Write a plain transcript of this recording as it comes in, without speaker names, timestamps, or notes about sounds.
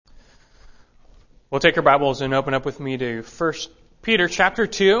We'll take our Bibles and open up with me to 1 Peter chapter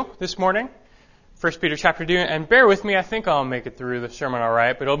 2 this morning. 1 Peter chapter 2, and bear with me, I think I'll make it through the sermon all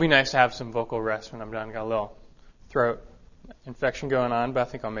right, but it'll be nice to have some vocal rest when I'm done. Got a little throat infection going on, but I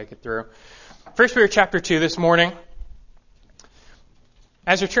think I'll make it through. 1 Peter chapter 2 this morning.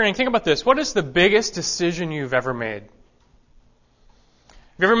 As you're turning, think about this. What is the biggest decision you've ever made?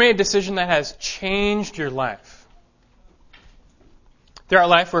 Have you ever made a decision that has changed your life? Throughout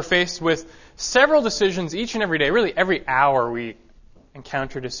life, we're faced with several decisions each and every day. Really, every hour we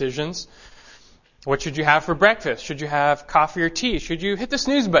encounter decisions. What should you have for breakfast? Should you have coffee or tea? Should you hit the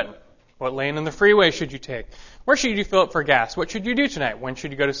snooze button? What lane in the freeway should you take? Where should you fill up for gas? What should you do tonight? When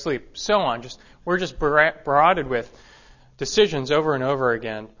should you go to sleep? So on. We're just barraged with decisions over and over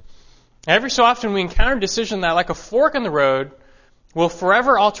again. Every so often we encounter a decision that, like a fork in the road, will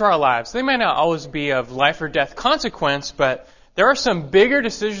forever alter our lives. They may not always be of life or death consequence, but there are some bigger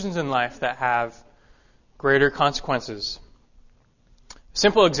decisions in life that have greater consequences. A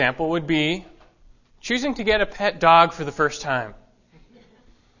simple example would be choosing to get a pet dog for the first time.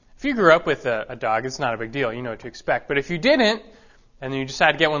 If you grew up with a dog, it's not a big deal. You know what to expect. But if you didn't, and then you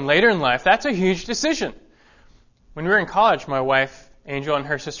decide to get one later in life, that's a huge decision. When we were in college, my wife, Angel, and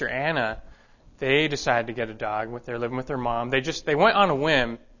her sister, Anna, they decided to get a dog. They're living with their mom. They went on a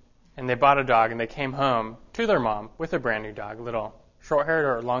whim, and they bought a dog, and they came home to their mom with a brand new dog, a little short-haired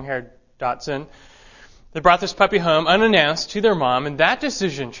or long-haired Dachshund. They brought this puppy home unannounced to their mom, and that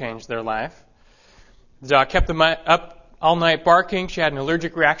decision changed their life. The dog kept them up all night barking. She had an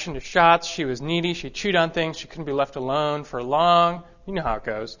allergic reaction to shots. She was needy. She chewed on things. She couldn't be left alone for long. You know how it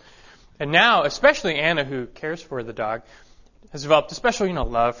goes. And now, especially Anna, who cares for the dog, has developed a special,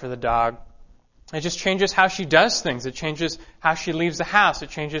 love for the dog. It just changes how she does things. It changes how she leaves the house. It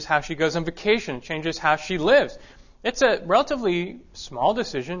changes how she goes on vacation. It changes how she lives. It's a relatively small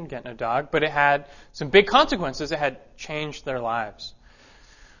decision, getting a dog, but it had some big consequences. It had changed their lives.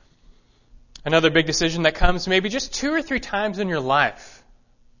 Another big decision that comes maybe just 2 or 3 times in your life.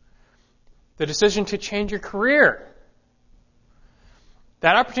 The decision to change your career.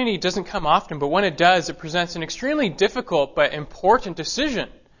 That opportunity doesn't come often, but when it does, it presents an extremely difficult but important decision.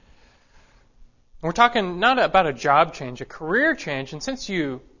 We're talking not about a job change, a career change. And since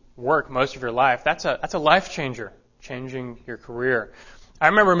you work most of your life, that's a life changer, changing your career. I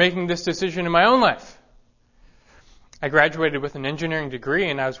remember making this decision in my own life. I graduated with an engineering degree,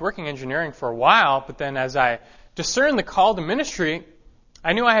 and I was working engineering for a while, but then as I discerned the call to ministry,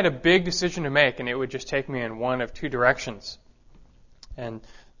 I knew I had a big decision to make, and it would just take me in one of 2 directions. And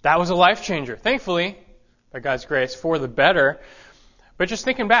that was a life changer. Thankfully, by God's grace, for the better. But just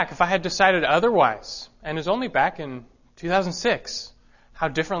thinking back, if I had decided otherwise, and it was only back in 2006, how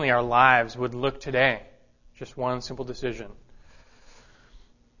differently our lives would look today. Just one simple decision.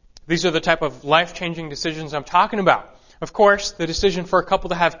 These are the type of life-changing decisions I'm talking about. Of course, the decision for a couple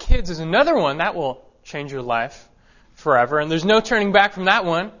to have kids is another one that will change your life forever, and there's no turning back from that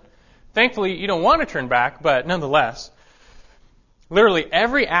one. Thankfully, you don't want to turn back, but nonetheless, literally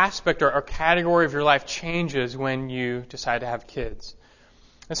every aspect or category of your life changes when you decide to have kids.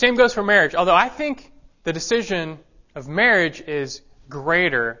 The same goes for marriage, although I think the decision of marriage is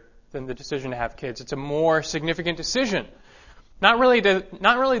greater than the decision to have kids. It's a more significant decision. Not really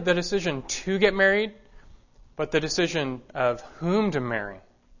the decision to get married, but the decision of whom to marry.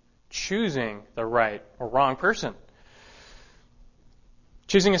 Choosing the right or wrong person.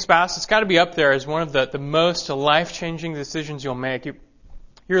 Choosing a spouse, it's got to be up there as one of the most life-changing decisions you'll make.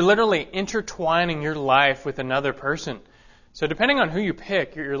 You're literally intertwining your life with another person. So depending on who you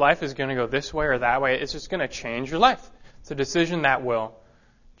pick, your life is going to go this way or that way. It's just going to change your life. It's a decision that will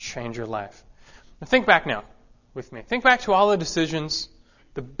change your life. Now think back now with me. Think back to all the decisions,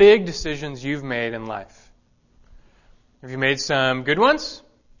 the big decisions you've made in life. Have you made some good ones?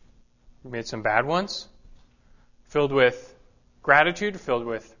 Have you made some bad ones? Filled with gratitude, filled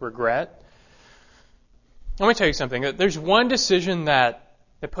with regret? Let me tell you something. There's one decision that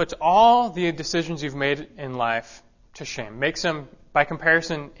puts all the decisions you've made in life to shame. Makes them, by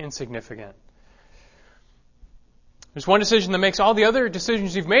comparison, insignificant. There's one decision that makes all the other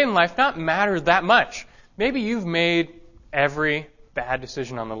decisions you've made in life not matter that much. Maybe you've made every bad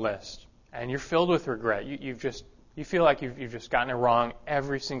decision on the list, and you're filled with regret. You feel like you've just gotten it wrong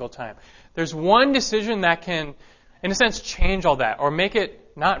every single time. There's one decision that can, in a sense, change all that, or make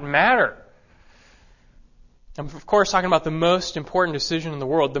it not matter. I'm, of course, talking about the most important decision in the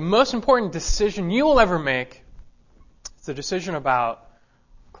world. The most important decision you will ever make is the decision about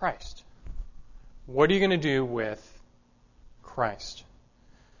Christ. What are you going to do with Christ?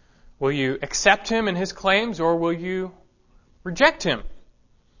 Will you accept Him and His claims, or will you reject Him?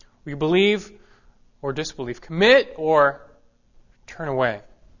 Will you believe or disbelief, commit or turn away.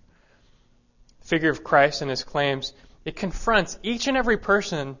 The figure of Christ and his claims, it confronts each and every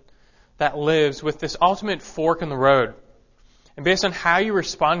person that lives with this ultimate fork in the road. And based on how you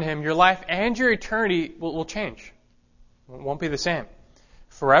respond to him, your life and your eternity will change. It won't be the same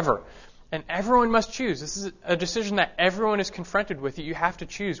forever. And everyone must choose. This is a decision that everyone is confronted with. You have to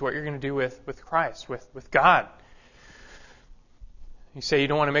choose what you're going to do with Christ, with God. You say you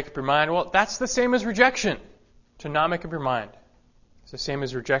don't want to make up your mind. Well, that's the same as rejection, to not make up your mind. It's the same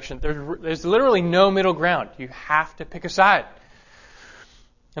as rejection. There's literally no middle ground. You have to pick a side.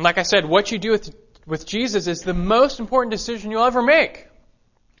 And like I said, what you do with Jesus is the most important decision you'll ever make.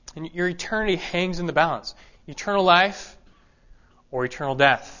 And your eternity hangs in the balance. Eternal life or eternal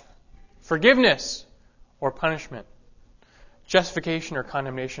death. Forgiveness or punishment. Justification or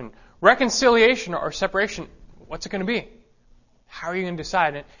condemnation. Reconciliation or separation. What's it going to be? How are you going to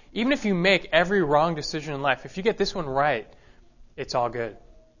decide? And even if you make every wrong decision in life, if you get this one right, it's all good.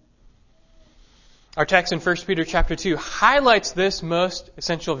 Our text in 1 Peter chapter 2 highlights this most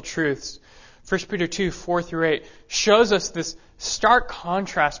essential of truths. 1 Peter 2, 4 through 8 shows us this stark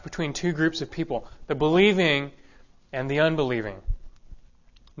contrast between two groups of people, the believing and the unbelieving.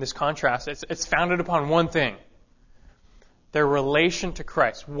 This contrast, it's founded upon one thing: their relation to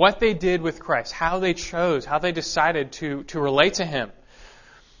Christ, what they did with Christ, how they chose, how they decided to relate to Him.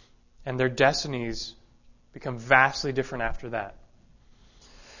 And their destinies become vastly different after that.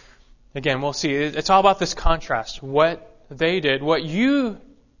 Again, we'll see. It's all about this contrast. What they did, what you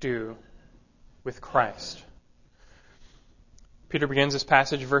do with Christ. Peter begins this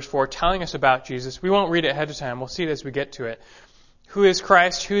passage, verse 4, telling us about Jesus. We won't read it ahead of time. We'll see it as we get to it. Who is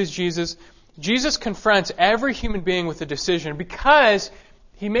Christ? Who is Jesus? Jesus confronts every human being with a decision because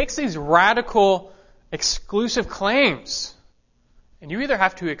He makes these radical, exclusive claims. And you either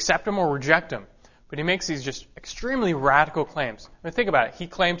have to accept them or reject them. But He makes these just extremely radical claims. I mean, think about it. He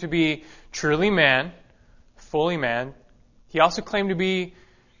claimed to be truly man, fully man. He also claimed to be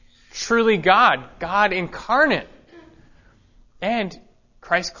truly God, God incarnate. And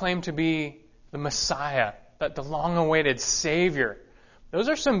Christ claimed to be the Messiah, the long-awaited Savior. Those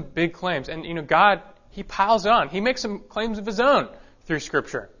are some big claims. And, God, He piles on. He makes some claims of His own through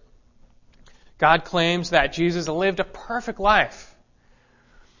Scripture. God claims that Jesus lived a perfect life.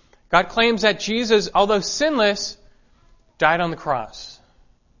 God claims that Jesus, although sinless, died on the cross.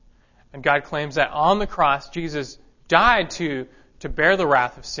 And God claims that on the cross, Jesus died to bear the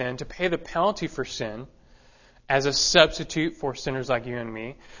wrath of sin, to pay the penalty for sin, as a substitute for sinners like you and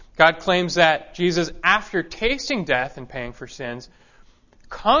me. God claims that Jesus, after tasting death and paying for sins,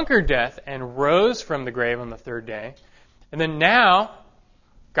 conquered death and rose from the grave on the third day. And then now,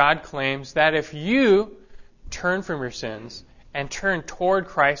 God claims that if you turn from your sins and turn toward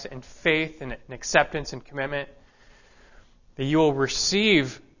Christ in faith and acceptance and commitment, that you will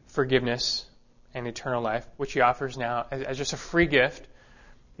receive forgiveness and eternal life, which He offers now as just a free gift.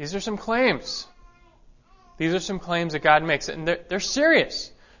 These are some claims. These are some claims that God makes, and they're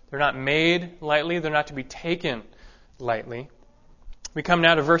serious. They're not made lightly. They're not to be taken lightly. We come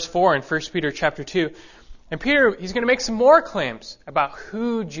now to verse 4 in 1 Peter chapter 2. And Peter, he's going to make some more claims about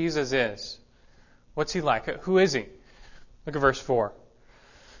who Jesus is. What's He like? Who is He? Look at verse 4.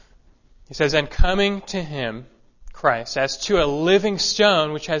 He says, "And coming to Him, Christ, as to a living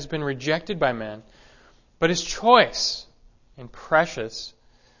stone which has been rejected by men, but is choice and precious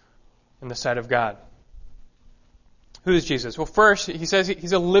in the sight of God." Who is Jesus? Well, first, He says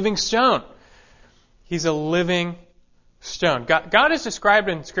He's a living stone. He's a living stone. God is described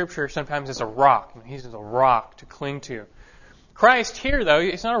in Scripture sometimes as a rock. He's a rock to cling to. Christ here, though,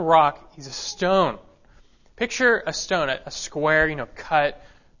 He's not a rock. He's a stone. Picture a stone, a square, cut,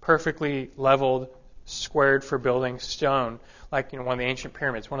 perfectly leveled, squared for building stone, like one of the ancient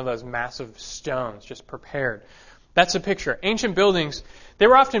pyramids, one of those massive stones just prepared. That's a picture. Ancient buildings, they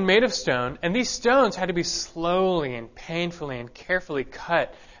were often made of stone, and these stones had to be slowly and painfully and carefully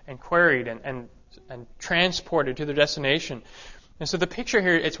cut and quarried and transported to their destination. And so the picture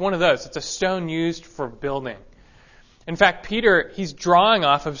here, it's one of those. It's a stone used for building. In fact, Peter, he's drawing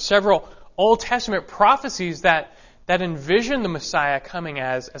off of several Old Testament prophecies that envision the Messiah coming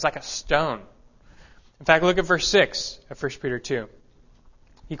as like a stone. In fact, look at verse 6 of 1 Peter 2.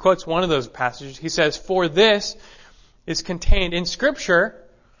 He quotes one of those passages. He says, "For this is contained in Scripture,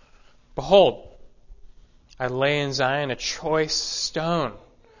 behold, I lay in Zion a choice stone,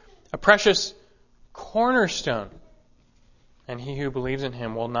 a precious cornerstone, and he who believes in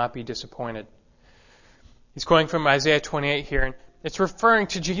Him will not be disappointed." He's quoting from Isaiah 28 here, and it's referring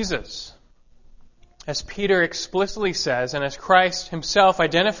to Jesus. As Peter explicitly says, and as Christ Himself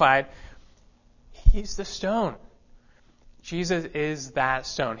identified, He's the stone. Jesus is that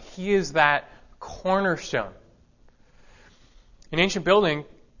stone. He is that cornerstone. In ancient building,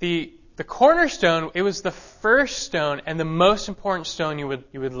 the cornerstone, it was the first stone and the most important stone you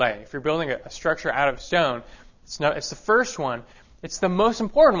would lay. If you're building a structure out of stone, it's the first one. It's the most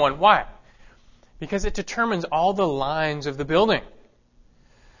important one. Why? Because it determines all the lines of the building.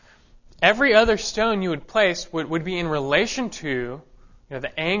 Every other stone you would place would be in relation to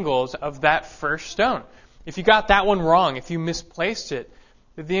the angles of that first stone. If you got that one wrong, if you misplaced it,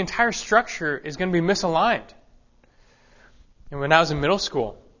 the entire structure is going to be misaligned. And when I was in middle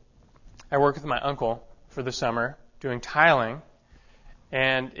school, I worked with my uncle for the summer doing tiling.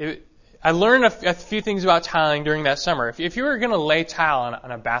 And I learned a few things about tiling during that summer. If you were going to lay tile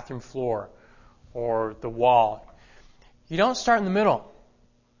on a bathroom floor or the wall, you don't start in the middle.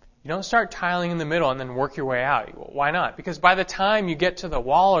 You don't start tiling in the middle and then work your way out. Why not? Because by the time you get to the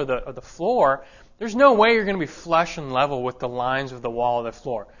wall or the floor, there's no way you're going to be flush and level with the lines of the wall or the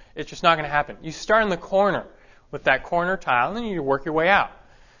floor. It's just not going to happen. You start in the corner with that corner tile, and then you work your way out.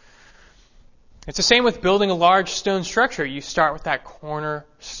 It's the same with building a large stone structure. You start with that corner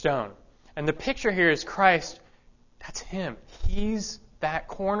stone. And the picture here is Christ. That's Him. He's that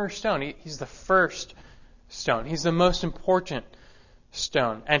cornerstone. He's the first stone. He's the most important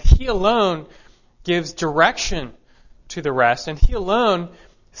stone. And He alone gives direction to the rest. And He alone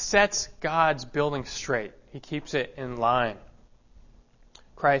sets God's building straight. He keeps it in line.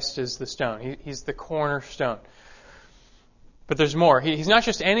 Christ is the stone. He's the cornerstone. But there's more. He's not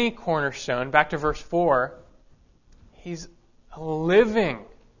just any cornerstone. Back to verse 4. He's a living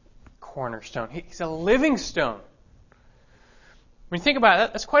cornerstone. He's a living stone. When you think about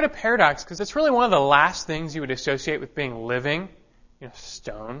it, that's quite a paradox, because it's really one of the last things you would associate with being living.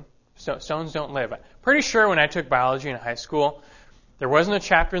 Stone. Stones don't live. I'm pretty sure when I took biology in high school, there wasn't a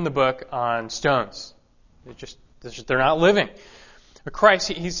chapter in the book on stones. They're not living. But Christ,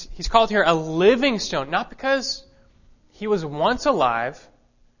 he's called here a living stone, not because He was once alive,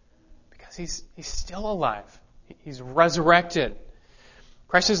 because He's still alive. He's resurrected.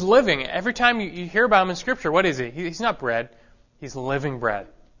 Christ is living. Every time you hear about Him in Scripture, what is He? He's not bread. He's living bread.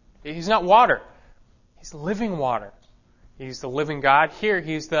 He's not water. He's living water. He's the living God. Here,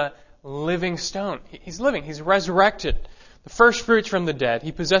 He's the living stone. He's living. He's resurrected. The first fruits from the dead.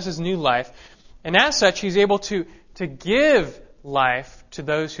 He possesses new life. And as such, He's able to give life to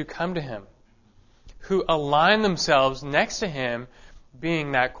those who come to Him, who align themselves next to Him,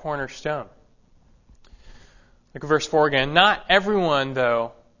 being that cornerstone. Look at verse 4 again. Not everyone,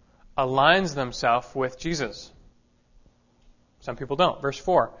 though, aligns themselves with Jesus. Some people don't. Verse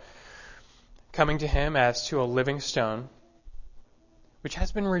 4. Coming to Him as to a living stone, which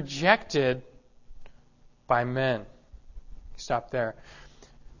has been rejected by men. Stop there.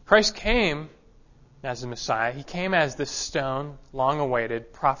 Christ came as the Messiah. He came as the stone, long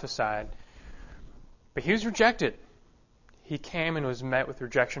awaited, prophesied. But He was rejected. He came and was met with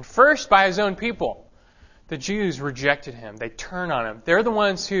rejection. First by His own people. The Jews rejected Him. They turned on Him. They're the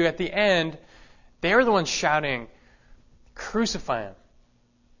ones who, at the end, they were the ones shouting, "Crucify Him.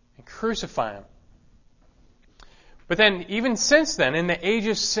 And crucify Him." But then, even since then, in the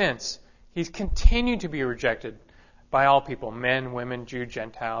ages since, He's continued to be rejected by all people, men, women, Jew,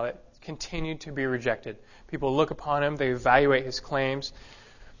 Gentile. It continued to be rejected. People look upon Him, they evaluate His claims,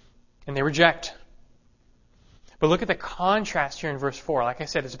 and they reject. But look at the contrast here in verse 4. Like I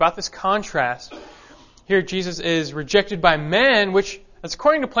said, it's about this contrast. Here Jesus is rejected by men, which, that's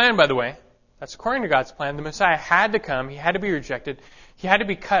according to plan, by the way. That's according to God's plan. The Messiah had to come. He had to be rejected. He had to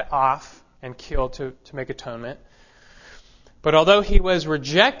be cut off and killed to make atonement. But although He was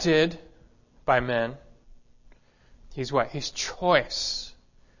rejected by men, He's what? He's choice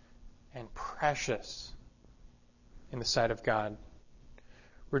and precious in the sight of God.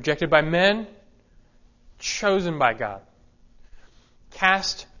 Rejected by men, chosen by God.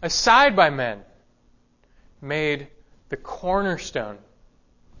 Cast aside by men, made the cornerstone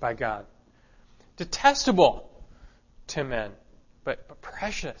by God. Detestable to men, but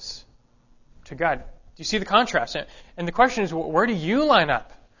precious to God. Do you see the contrast? And the question is, where do you line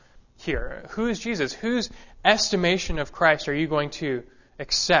up here? Who is Jesus? Whose estimation of Christ are you going to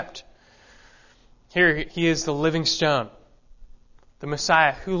accept? Here He is the living stone, the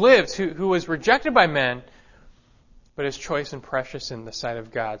Messiah who lived, who was rejected by men, but is choice and precious in the sight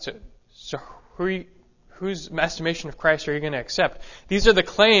of God. So whose estimation of Christ are you going to accept? These are the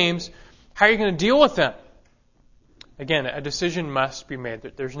claims. How are you going to deal with them? Again, a decision must be made.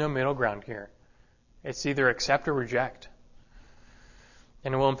 There's no middle ground here. It's either accept or reject.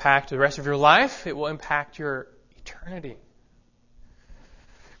 And it will impact the rest of your life. It will impact your eternity.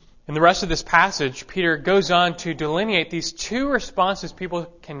 In the rest of this passage, Peter goes on to delineate these two responses people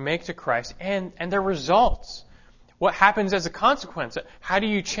can make to Christ and their results. What happens as a consequence? How do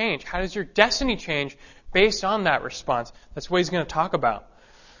you change? How does your destiny change based on that response? That's what he's going to talk about.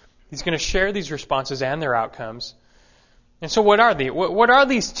 He's going to share these responses and their outcomes. And so what are they? What are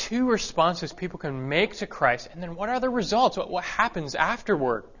these two responses people can make to Christ? And then what are the results? What happens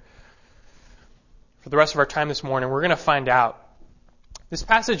afterward? For the rest of our time this morning, we're going to find out. This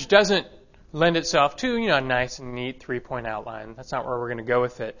passage doesn't lend itself to, a nice and neat three-point outline. That's not where we're going to go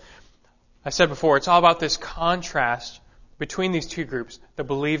with it. I said before, it's all about this contrast between these two groups, the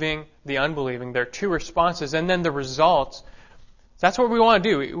believing, the unbelieving, their two responses, and then the results. That's what we want to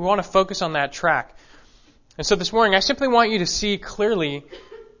do. We want to focus on that track. And so this morning, I simply want you to see clearly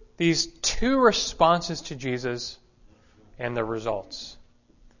these two responses to Jesus and the results.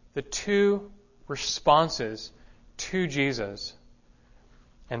 The two responses to Jesus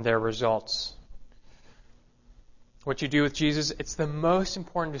and their results. What you do with Jesus, it's the most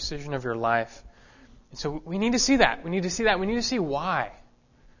important decision of your life. And so we need to see that. We need to see that. We need to see why.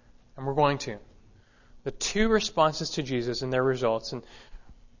 And we're going to. The two responses to Jesus and their results. And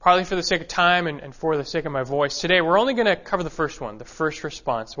partly for the sake of time and for the sake of my voice, today we're only going to cover the first one, the first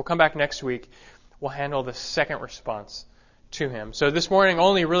response. We'll come back next week. We'll handle the second response to Him. So this morning,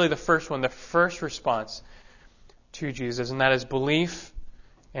 only really the first one, the first response to Jesus, and that is belief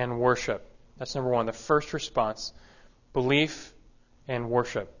and worship. That's number one, the first response. Belief and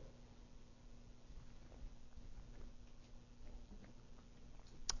worship.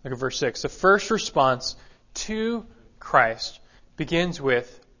 Look at verse 6. The first response to Christ begins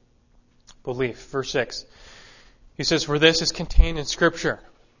with belief. Verse 6. He says, "For this is contained in Scripture.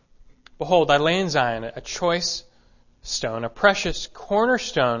 Behold, I lay in Zion a choice stone, a precious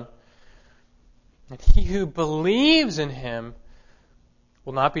cornerstone, and he who believes in Him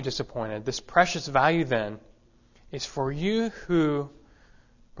will not be disappointed." This precious value then is for you who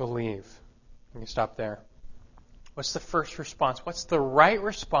believe. Let me stop there. What's the first response? What's the right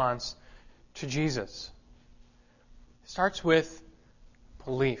response to Jesus? It starts with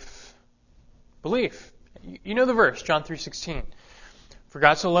belief. Belief. You know the verse, John 3:16. "For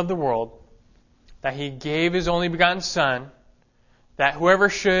God so loved the world that He gave His only begotten Son, that whoever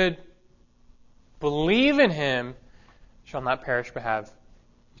should believe in Him shall not perish but have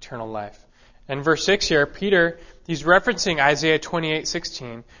eternal life." And verse 6 here, Peter, he's referencing Isaiah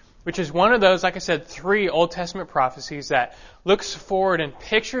 28:16, which is one of those, like I said, 3 Old Testament prophecies that looks forward and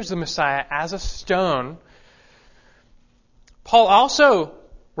pictures the Messiah as a stone. Paul also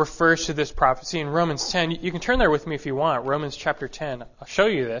refers to this prophecy in Romans 10. You can turn there with me if you want. Romans chapter 10. I'll show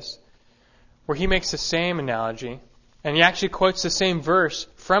you this, where he makes the same analogy. And he actually quotes the same verse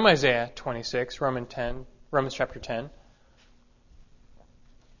from Isaiah 26, Romans chapter 10.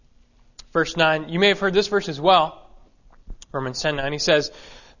 Verse 9, you may have heard this verse as well. Romans 10:9, he says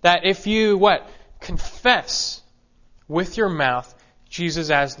that if you, confess with your mouth Jesus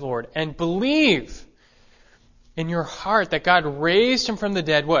as Lord and believe in your heart that God raised Him from the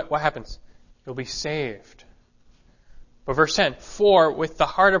dead, what happens? You'll be saved. But verse 10, for with the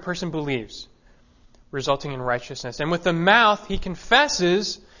heart a person believes, resulting in righteousness, and with the mouth he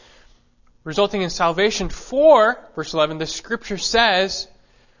confesses, resulting in salvation. For, verse 11, the Scripture says,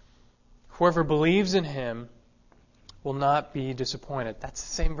 whoever believes in Him will not be disappointed. That's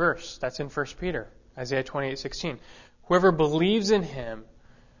the same verse. That's in 1 Peter, Isaiah 28:16. Whoever believes in Him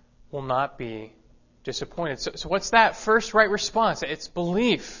will not be disappointed. So what's that first right response? It's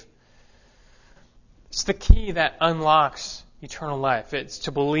belief. It's the key that unlocks eternal life. It's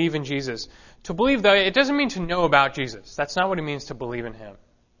to believe in Jesus. To believe, though, it doesn't mean to know about Jesus. That's not what it means to believe in Him.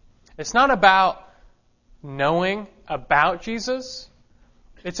 It's not about knowing about Jesus.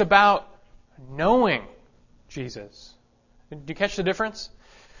 It's about knowing Jesus. Do you catch the difference?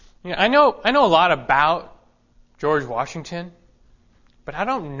 I know a lot about George Washington, but I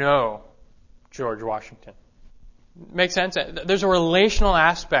don't know George Washington. Makes sense? There's a relational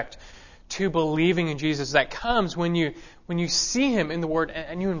aspect to believing in Jesus that comes when you see Him in the Word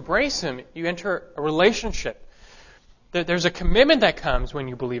and you embrace Him. You enter a relationship. There's a commitment that comes when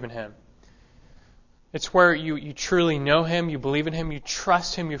you believe in Him. It's where you truly know Him, you believe in Him, you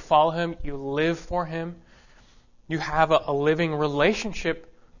trust Him, you follow Him, you live for Him. You have a living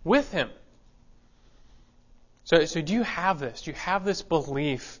relationship with Him. So do you have this? Do you have this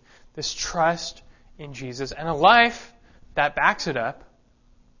belief, this trust in Jesus, and a life that backs it up?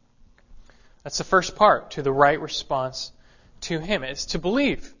 That's the first part to the right response to Him. It's to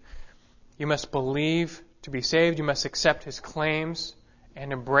believe. You must believe to be saved. You must accept His claims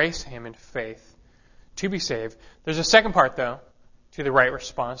and embrace Him in faith to be saved. There's a second part, though, to the right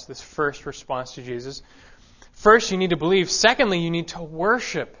response, this first response to Jesus. First, you need to believe. Secondly, you need to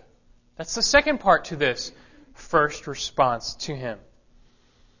worship. That's the second part to this first response to Him.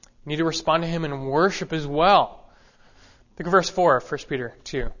 You need to respond to Him in worship as well. Look at verse 4 of 1 Peter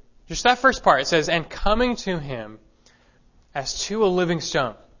 2. Just that first part. It says, and coming to Him as to a living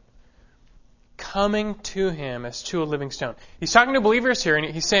stone. Coming to Him as to a living stone. He's talking to believers here, and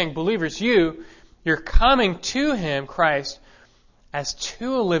He's saying, believers, you're coming to Him, Christ, as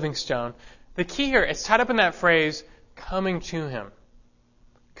to a living stone. The key here, it's tied up in that phrase, coming to Him.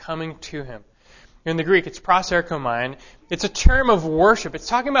 Coming to Him. In the Greek, it's proserkomai. It's a term of worship. It's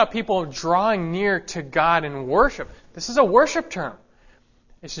talking about people drawing near to God in worship. This is a worship term.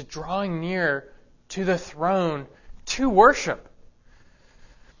 It's just drawing near to the throne to worship.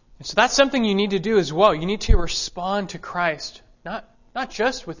 And so that's something you need to do as well. You need to respond to Christ, not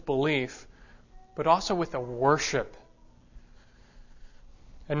just with belief, but also with a worship.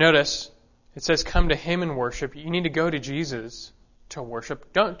 And notice, it says come to Him in worship. You need to go to Jesus to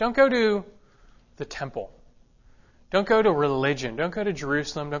worship. Don't go to the temple. Don't go to religion. Don't go to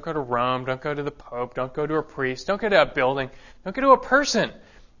Jerusalem. Don't go to Rome. Don't go to the Pope. Don't go to a priest. Don't go to a building. Don't go to a person.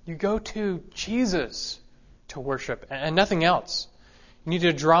 You go to Jesus to worship and nothing else. You need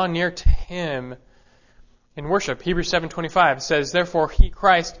to draw near to Him in worship. Hebrews 7:25 says, therefore He,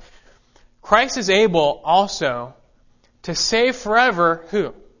 Christ is able also to save forever,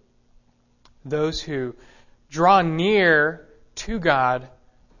 who? Those who draw near to God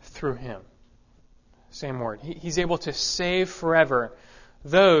through Him. Same word. He's able to save forever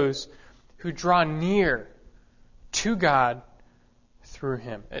those who draw near to God through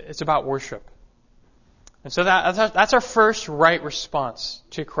Him. It's about worship. And so that's our first right response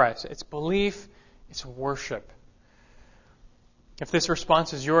to Christ. It's belief, it's worship. If this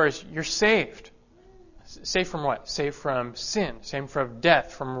response is yours, you're saved. Saved from what? Saved from sin, saved from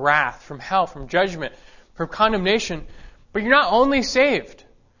death, from wrath, from hell, from judgment, from condemnation. But you're not only saved.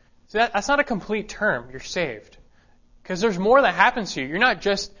 So that's not a complete term. You're saved. Because there's more that happens to you. You're not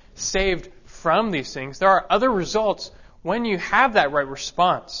just saved from these things. There are other results when you have that right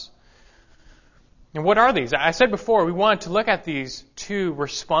response. And what are these? I said before, we wanted to look at these two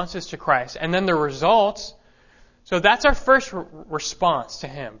responses to Christ and then the results. So that's our first response to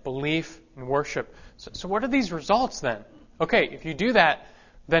Him, belief and worship. So what are these results then? Okay, if you do that,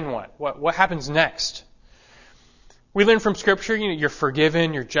 then what? What happens next? We learn from Scripture, you're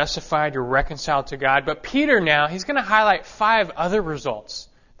forgiven, you're justified, you're reconciled to God. But Peter now, he's going to highlight 5 other results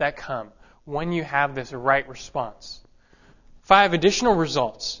that come when you have this right response. 5 additional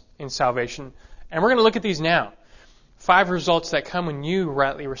results in salvation. And we're going to look at these now. 5 results that come when you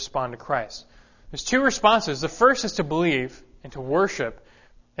rightly respond to Christ. There's 2 responses. The first is to believe and to worship.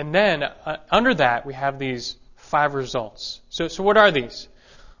 And then under that, we have these 5 results. So what are these?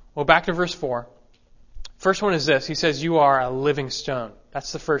 Well, back to verse 4. First one is this. He says, you are a living stone.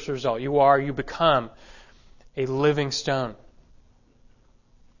 That's the first result. You become a living stone.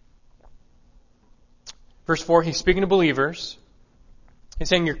 Verse 4, he's speaking to believers. He's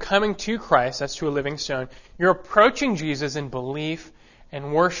saying you're coming to Christ, that's to a living stone. You're approaching Jesus in belief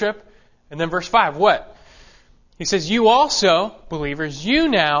and worship. And then verse 5, what? He says, you also, believers, you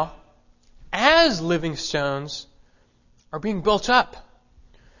now, as living stones, are being built up.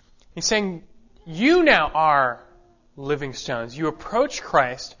 He's saying, you now are living stones. You approach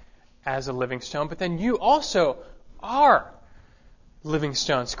Christ as a living stone, but then you also are living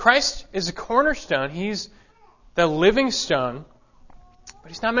stones. Christ is a cornerstone. He's the living stone, but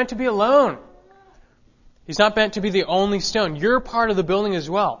He's not meant to be alone. He's not meant to be the only stone. You're part of the building as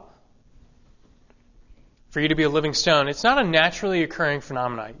well. For you to be a living stone, it's not a naturally occurring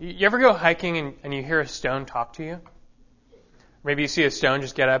phenomenon. You ever go hiking and you hear a stone talk to you? Maybe you see a stone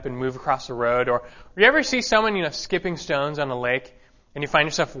just get up and move across the road. Or you ever see someone, skipping stones on a lake and you find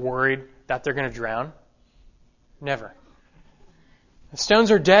yourself worried that they're going to drown? Never. The stones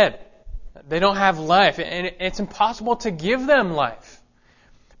are dead. They don't have life. And it's impossible to give them life.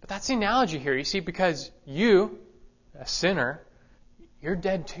 But that's the analogy here. You see, because you, a sinner, you're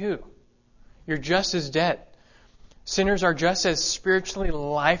dead too. You're just as dead. Sinners are just as spiritually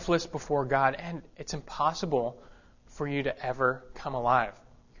lifeless before God. And it's impossible for you to ever come alive.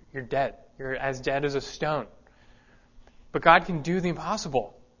 You're dead. You're as dead as a stone. But God can do the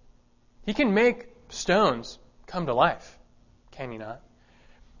impossible. He can make stones come to life. Can He not?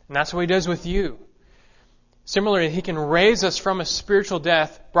 And that's what He does with you. Similarly, He can raise us from a spiritual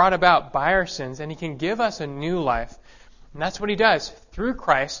death brought about by our sins, and He can give us a new life. And that's what He does. Through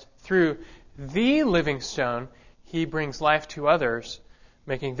Christ, through the living stone, He brings life to others,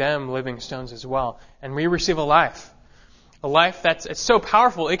 making them living stones as well. And we receive a life A life it's so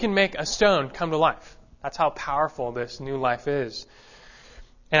powerful, it can make a stone come to life. That's how powerful this new life is.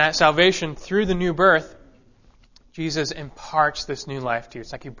 And at salvation, through the new birth, Jesus imparts this new life to you.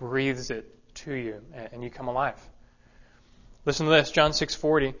 It's like He breathes it to you, and you come alive. Listen to this, John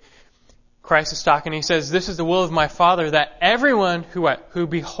 6:40. Christ is talking. He says, "This is the will of my Father, that everyone who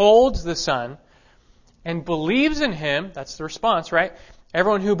beholds the Son and believes in Him," that's the response, right?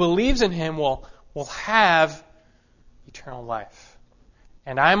 Everyone who believes in Him will have eternal life.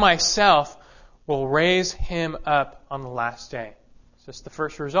 "And I myself will raise him up on the last day." So that's the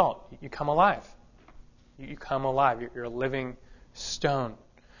first result. You come alive. You come alive. You're a living stone.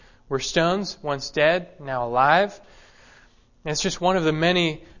 We're stones, once dead, now alive. And it's just one of the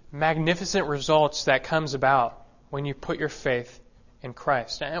many magnificent results that comes about when you put your faith in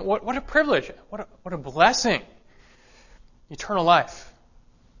Christ. And what a privilege. What a blessing. Eternal life.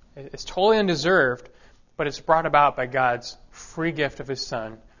 It's totally undeserved, but it's brought about by God's free gift of His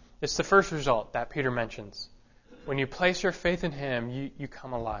Son. It's the first result that Peter mentions. When you place your faith in Him, you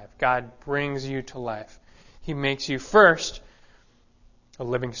come alive. God brings you to life. He makes you first a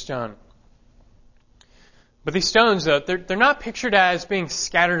living stone. But these stones, though, they're not pictured as being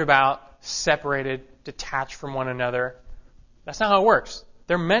scattered about, separated, detached from one another. That's not how it works.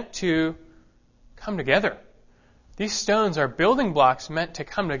 They're meant to come together. These stones are building blocks meant to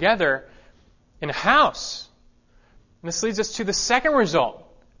come together in a house. And this leads us to the second result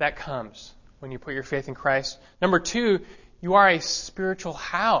that comes when you put your faith in Christ. Number 2, you are a spiritual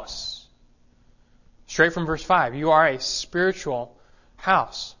house. Straight from verse 5, you are a spiritual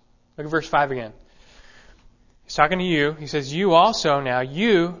house. Look at verse 5 again. He's talking to you. He says, you also now,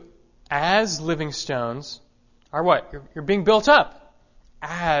 you as living stones are what? You're being built up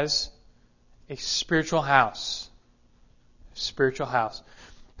as a spiritual house. Spiritual house.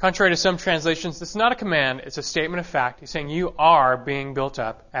 Contrary to some translations, this is not a command, it's a statement of fact. He's saying you are being built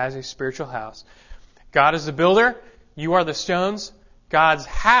up as a spiritual house. God is the builder, you are the stones, God's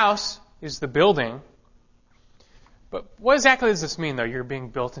house is the building. But what exactly does this mean, though, you're being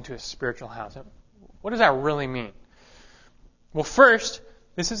built into a spiritual house? What does that really mean? Well, first,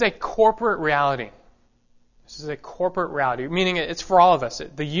 this is a corporate reality. This is a corporate reality, meaning it's for all of us.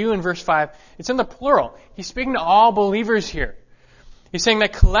 The you in verse 5, it's in the plural. He's speaking to all believers here. He's saying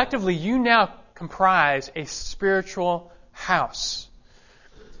that collectively you now comprise a spiritual house.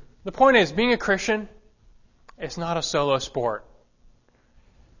 The point is, being a Christian, it's not a solo sport.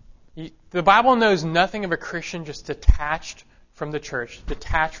 The Bible knows nothing of a Christian just detached from the church,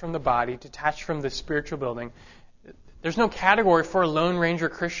 detached from the body, detached from the spiritual building. There's no category for a Lone Ranger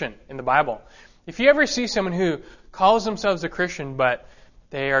Christian in the Bible. If you ever see someone who calls themselves a Christian, but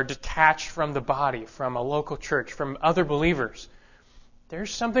they are detached from the body, from a local church, from other believers, there's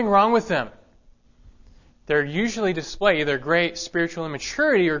something wrong with them. They usually display either great spiritual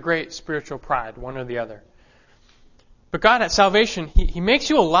immaturity or great spiritual pride, one or the other. But God at salvation, He makes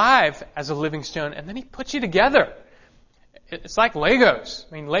you alive as a living stone, and then He puts you together. It's like Legos.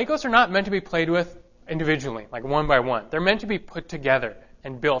 I mean, Legos are not meant to be played with individually, like one by one. They're meant to be put together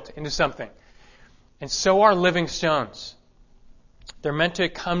and built into something. And so are living stones. They're meant to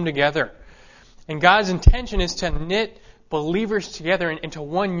come together. And God's intention is to knit believers together into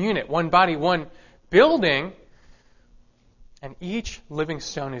one unit, one body, one building, and each living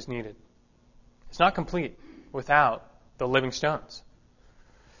stone is needed. It's not complete without the living stones.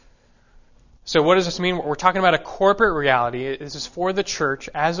 So what does this mean? We're talking about a corporate reality. This is for the church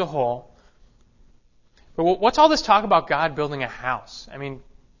as a whole. But what's all this talk about God building a house? I mean,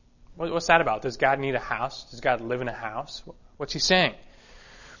 what's that about? Does God need a house? Does God live in a house? What's He saying?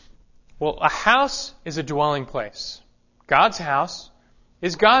 Well, a house is a dwelling place. God's house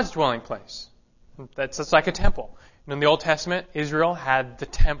is God's dwelling place. That's like a temple. In the Old Testament, Israel had the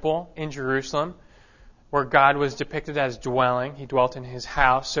temple in Jerusalem where God was depicted as dwelling. He dwelt in His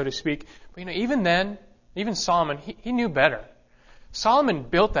house, so to speak. But even then, even Solomon, he knew better. Solomon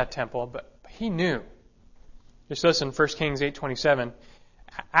built that temple, but he knew. Just listen, 1 Kings 8:27.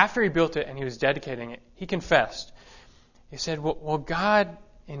 After he built it and he was dedicating it, he confessed. He said, will God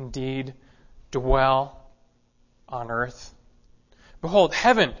indeed dwell on earth? Behold,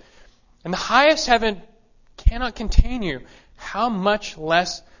 heaven and the highest heaven cannot contain you. How much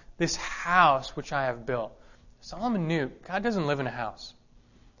less this house which I have built? Solomon knew God doesn't live in a house.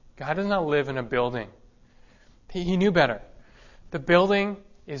 God does not live in a building. He knew better. The building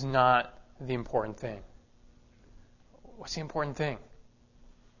is not the important thing. What's the important thing?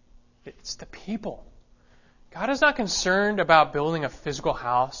 It's the people. God is not concerned about building a physical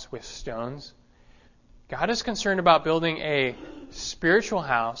house with stones. God is concerned about building a spiritual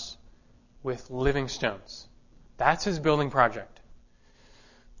house with living stones. That's his building project.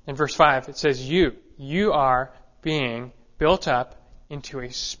 In verse 5, it says, you are being built up into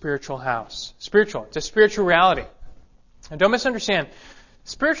a spiritual house. Spiritual. It's a spiritual reality. And don't misunderstand.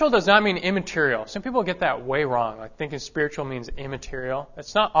 Spiritual does not mean immaterial. Some people get that way wrong, like thinking spiritual means immaterial.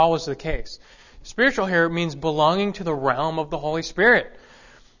 That's not always the case. Spiritual here means belonging to the realm of the Holy Spirit.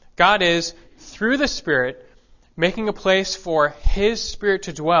 God is, through the Spirit, making a place for His Spirit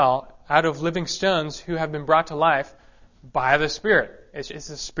to dwell out of living stones who have been brought to life by the Spirit. It's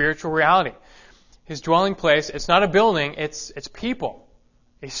a spiritual reality. His dwelling place, it's not a building, it's people.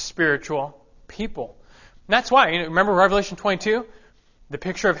 A spiritual people. And that's why, remember Revelation 22? The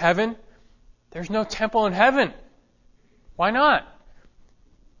picture of heaven? There's no temple in heaven. Why not?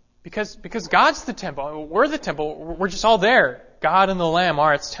 Because God's the temple. We're the temple. We're just all there. God and the Lamb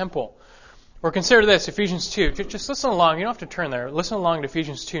are its temple. Or consider this, Ephesians 2. Just listen along. You don't have to turn there. Listen along to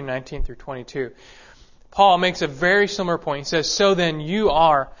Ephesians 2, 19 through 22. Paul makes a very similar point. He says, so then you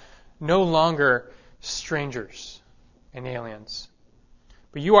are no longer strangers and aliens,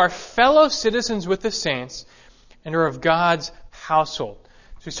 but you are fellow citizens with the saints and are of God's household.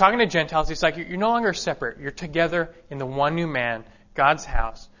 So he's talking to Gentiles. He's like, you're no longer separate. You're together in the one new man, God's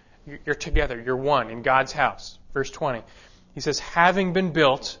house. You're together. You're one in God's house. Verse 20. He says, having been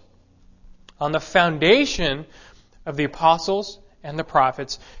built on the foundation of the apostles and the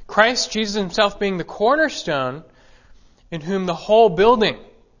prophets, Christ Jesus himself being the cornerstone, in whom the whole building,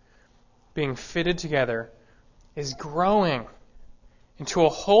 being fitted together, is growing into a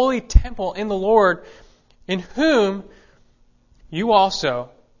holy temple in the Lord, in whom you also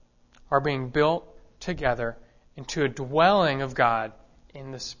are being built together into a dwelling of God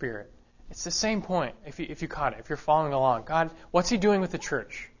in the Spirit. It's the same point, if you caught it, if you're following along. God, what's He doing with the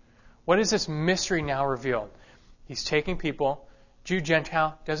church? What is this mystery now revealed? He's taking people, Jew,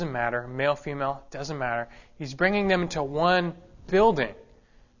 Gentile, doesn't matter, male, female, doesn't matter. He's bringing them into one building,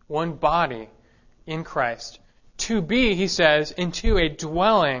 one body in Christ, to be, he says, into a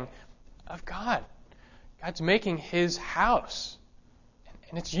dwelling of God. God's making His house.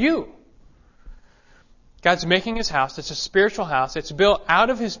 And it's you. God's making His house. It's a spiritual house. It's built out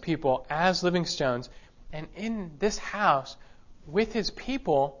of His people as living stones. And in this house, with His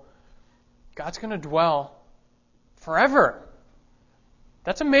people, God's going to dwell forever.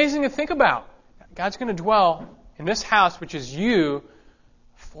 That's amazing to think about. God's going to dwell in this house, which is you,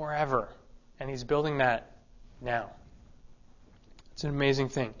 forever. And He's building that now. It's an amazing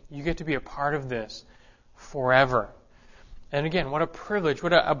thing. You get to be a part of this forever. And again, what a privilege,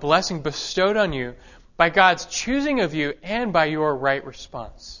 what a blessing bestowed on you by God's choosing of you and by your right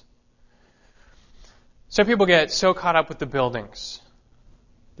response. Some people get so caught up with the buildings.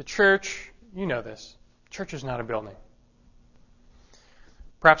 The church, you know this, church is not a building.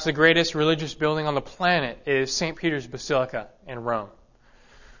 Perhaps the greatest religious building on the planet is St. Peter's Basilica in Rome.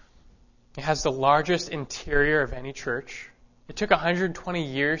 It has the largest interior of any church. It took 120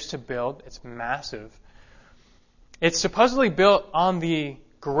 years to build. It's massive. It's supposedly built on the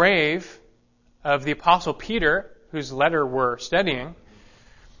grave of the Apostle Peter, whose letter we're studying.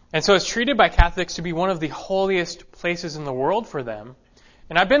 And so it's treated by Catholics to be one of the holiest places in the world for them.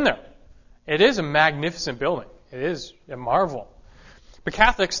 And I've been there. It is a magnificent building. It is a marvel. But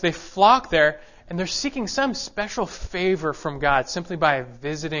Catholics, they flock there, and they're seeking some special favor from God simply by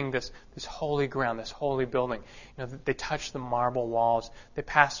visiting this holy ground, this holy building. They touch the marble walls. They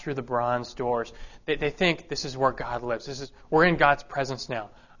pass through the bronze doors. They think this is where God lives. We're in God's presence now.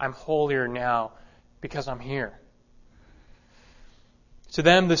 I'm holier now because I'm here. To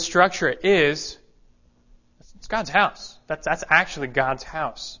them, the structure it's God's house. That's actually God's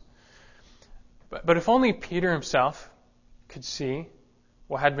house. But if only Peter himself could see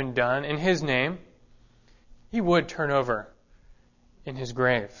what had been done in his name, he would turn over in his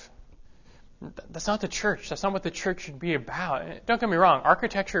grave. That's not the church. That's not what the church should be about. Don't get me wrong,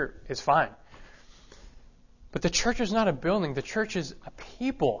 architecture is fine. But the church is not a building. The church is a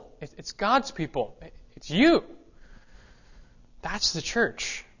people. It's God's people. It's you. That's the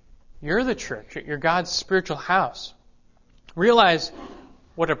church. You're the church. You're God's spiritual house. Realize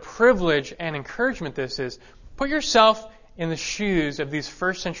what a privilege and encouragement this is. Put yourself in the shoes of these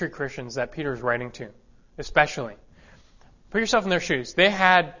first century Christians that Peter is writing to, especially. Put yourself in their shoes. They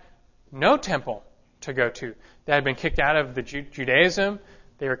had no temple to go to. They had been kicked out of the Judaism.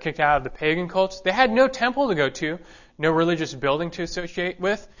 They were kicked out of the pagan cults. They had no temple to go to, no religious building to associate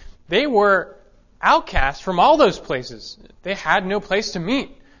with. They were outcasts from all those places. They had no place to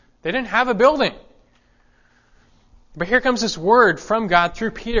meet. They didn't have a building. But here comes this word from God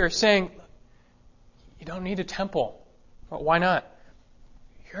through Peter saying, you don't need a temple. Well, why not?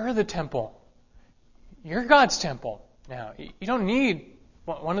 You're the temple. You're God's temple now. You don't need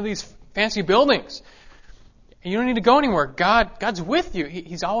one of these fancy buildings. You don't need to go anywhere. God's with you.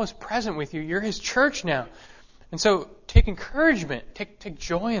 He's always present with you. You're His church now. And so take encouragement. Take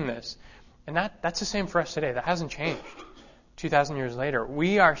joy in this. And that's the same for us today. That hasn't changed. 2,000 years later,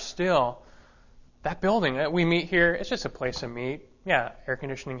 we are still that building that we meet here. It's just a place to meet. Yeah, air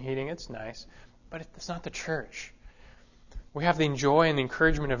conditioning, heating, it's nice. But it's not the church. We have the joy and the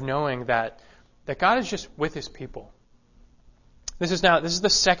encouragement of knowing that God is just with His people. This is the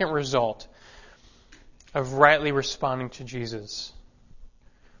second result of rightly responding to Jesus.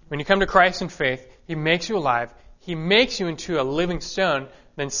 When you come to Christ in faith, He makes you alive. He makes you into a living stone.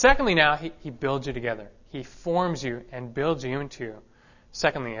 Then secondly now, He builds you together. He forms you and builds you into,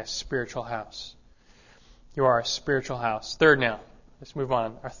 secondly, a spiritual house. You are a spiritual house. Third now, let's move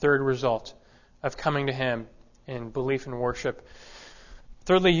on. Our third result of coming to Him in belief and worship.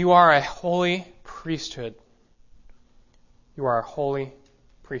 Thirdly, you are a holy priesthood. You are a holy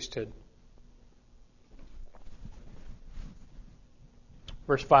priesthood.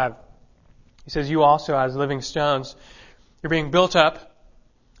 Verse 5, he says, you also as living stones, you're being built up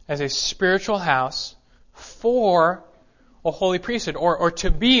as a spiritual house for a holy priesthood, or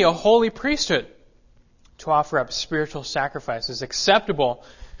to be a holy priesthood, to offer up spiritual sacrifices acceptable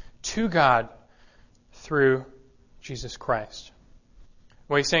to God through Jesus Christ.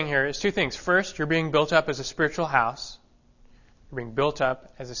 What he's saying here is two things. First, you're being built up as a spiritual house. You're being built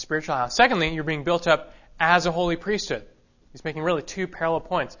up as a spiritual house. Secondly, you're being built up as a holy priesthood. He's making really two parallel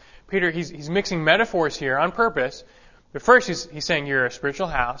points. Peter, he's mixing metaphors here on purpose. But first, he's saying you're a spiritual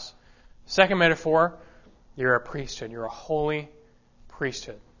house. Second metaphor, you're a priesthood. You're a holy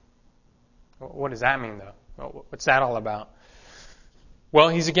priesthood. What does that mean, though? What's that all about? Well,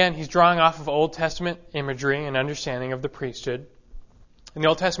 he's drawing off of Old Testament imagery and understanding of the priesthood. In the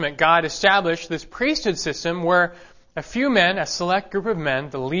Old Testament, God established this priesthood system where a few men, a select group of men,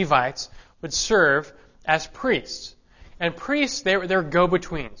 the Levites, would serve as priests. And priests, they're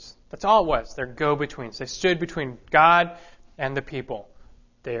go-betweens. That's all it was. They're go-betweens. They stood between God and the people.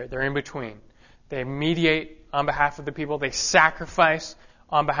 They're in between. They mediate on behalf of the people. They sacrifice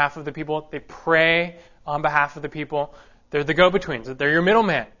on behalf of the people. They pray on behalf of the people. They're the go-betweens. They're your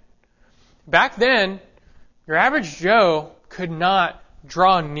middleman. Back then, your average Joe could not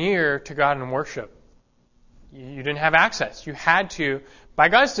draw near to God in worship. You didn't have access. You had to, by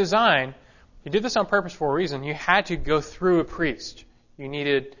God's design, He did this on purpose for a reason. You had to go through a priest. You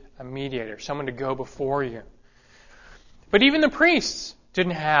needed a mediator, someone to go before you. But even the priests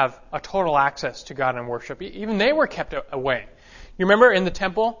didn't have a total access to God in worship. Even they were kept away. You remember in the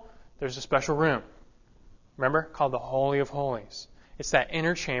temple, there's a special room. Remember? Called the Holy of Holies. It's that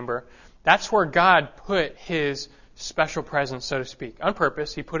inner chamber. That's where God put His special presence, so to speak. On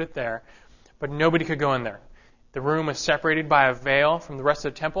purpose, He put it there. But nobody could go in there. The room was separated by a veil from the rest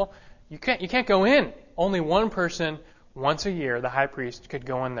of the temple. You can't go in. Only one person, once a year, the high priest, could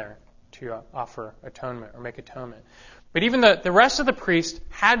go in there to offer atonement or make atonement. But even the rest of the priests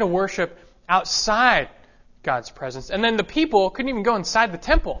had to worship outside God's presence. And then the people couldn't even go inside the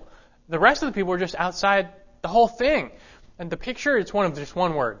temple. The rest of the people were just outside the whole thing. And the picture, it's just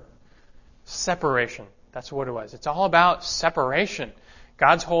one word. Separation. That's what it was. It's all about separation.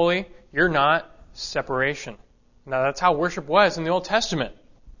 God's holy. You're not. Separation. Now that's how worship was in the Old Testament.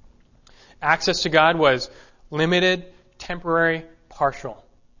 Access to God was limited, temporary, partial.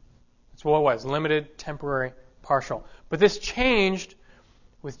 That's what it was. Limited, temporary, partial. But this changed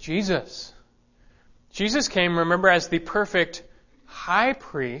with Jesus. Jesus came, remember, as the perfect high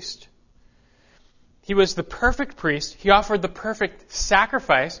priest. He was the perfect priest. He offered the perfect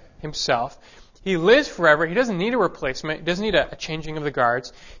sacrifice Himself. He lives forever. He doesn't need a replacement. He doesn't need a changing of the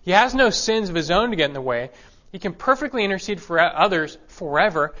guards. He has no sins of His own to get in the way. He can perfectly intercede for others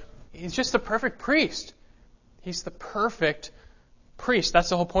forever. He's just the perfect priest. He's the perfect priest. That's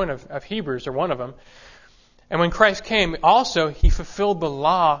the whole point of Hebrews, or one of them. And when Christ came, also, He fulfilled the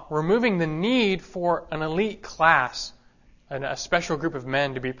law, removing the need for an elite class, a special group of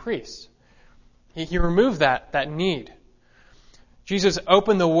men to be priests. He removed that need. Jesus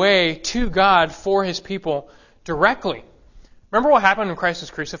opened the way to God for His people directly. Remember what happened when Christ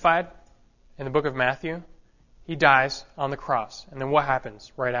was crucified in the book of Matthew? He dies on the cross. And then what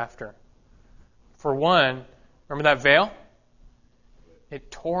happens right after? For one, remember that veil?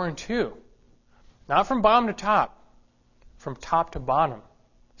 It tore in two. Not from bottom to top, from top to bottom,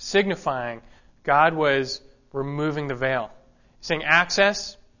 signifying God was removing the veil. Saying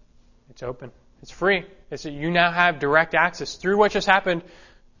access, it's open. It's free. It's that you now have direct access through what just happened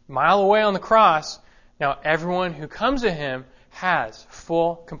a mile away on the cross. Now everyone who comes to Him has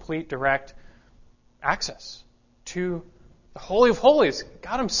full, complete, direct access to the Holy of Holies,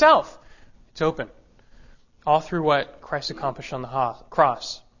 God Himself. It's open. All through what Christ accomplished on the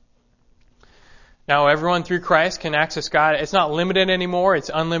cross. Now, everyone through Christ can access God. It's not limited anymore.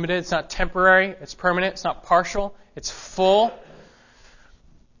 It's unlimited. It's not temporary. It's permanent. It's not partial. It's full.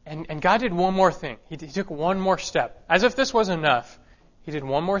 And God did one more thing. He took one more step. As if this wasn't enough, He did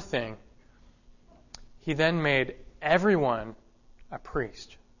one more thing. He then made everyone a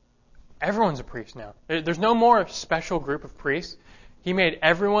priest. Everyone's a priest now. There's no more special group of priests. He made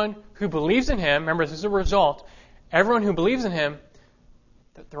everyone who believes in Him, remember this is a result, everyone who believes in Him,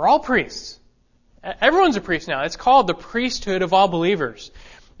 they're all priests. Everyone's a priest now. It's called the priesthood of all believers.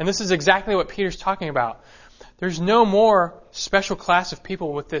 And this is exactly what Peter's talking about. There's no more special class of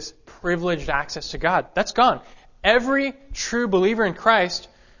people with this privileged access to God. That's gone. Every true believer in Christ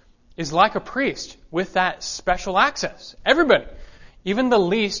is like a priest with that special access. Everybody. Even the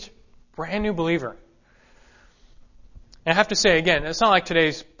least brand new believer. And I have to say, again, it's not like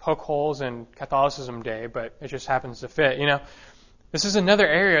today's poke holes in Catholicism day, but it just happens to fit. This is another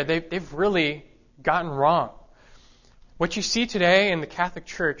area they've really gotten wrong. What you see today in the Catholic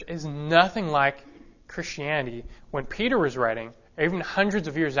Church is nothing like Christianity when Peter was writing, or even hundreds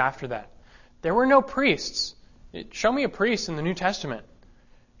of years after that. There were no priests. Show me a priest in the New Testament.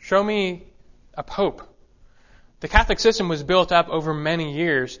 Show me a pope. The Catholic system was built up over many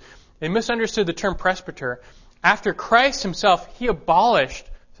years. They misunderstood the term presbyter. After Christ Himself, He abolished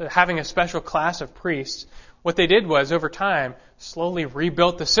having a special class of priests. What they did was, over time, slowly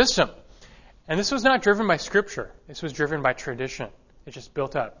rebuilt the system. And this was not driven by Scripture. This was driven by tradition. It just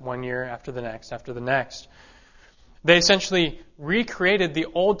built up one year after the next after the next. They essentially recreated the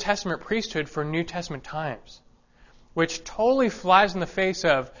Old Testament priesthood for New Testament times, which totally flies in the face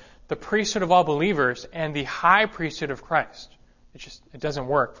of the priesthood of all believers and the high priesthood of Christ. It doesn't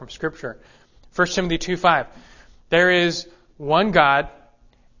work from Scripture. 1 Timothy 2:5. There is one God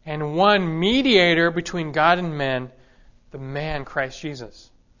and one mediator between God and men, the man Christ Jesus.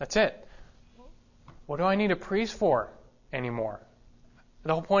 That's it. What do I need a priest for anymore?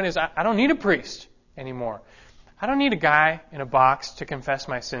 The whole point is I don't need a priest anymore. I don't need a guy in a box to confess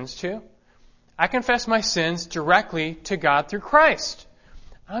my sins to. I confess my sins directly to God through Christ.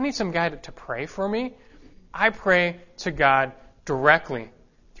 I don't need some guy to pray for me. I pray to God directly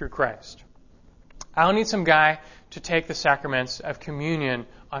through Christ. I don't need some guy to take the sacraments of communion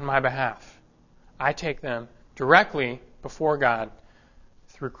on my behalf. I take them directly before God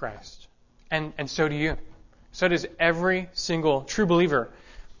through Christ. And so do you. So does every single true believer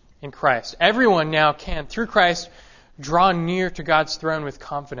in Christ. Everyone now can, through Christ, draw near to God's throne with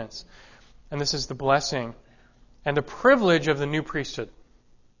confidence. And this is the blessing and the privilege of the new priesthood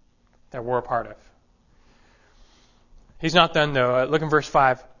that we're a part of. He's not done, though. Look in verse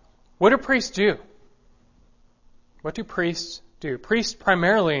 5. What do priests do? What do priests do? Priests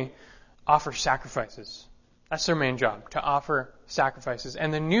primarily offer sacrifices. That's their main job, to offer sacrifices.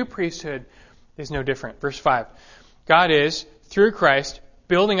 And the new priesthood is no different. Verse 5. God is, through Christ,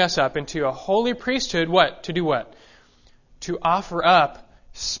 building us up into a holy priesthood. What? To do what? To offer up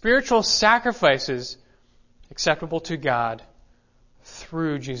spiritual sacrifices acceptable to God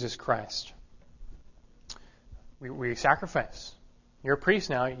through Jesus Christ. We sacrifice. You're a priest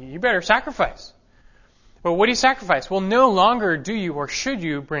now. You better sacrifice. But what do you sacrifice? Well, no longer do you or should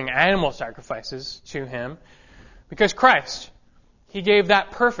you bring animal sacrifices to Him, because Christ, He gave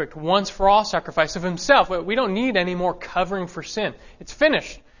that perfect once-for-all sacrifice of Himself. We don't need any more covering for sin. It's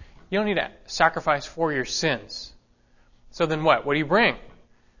finished. You don't need a sacrifice for your sins. So then what? What do you bring?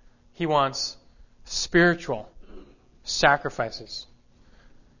 He wants spiritual sacrifices.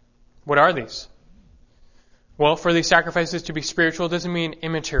 What are these? Well, for these sacrifices to be spiritual doesn't mean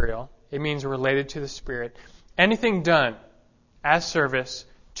immaterial. It means related to the Spirit. Anything done as service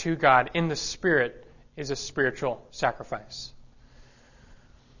to God in the Spirit is a spiritual sacrifice.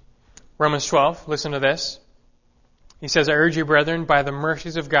 Romans 12, listen to this. He says, I urge you, brethren, by the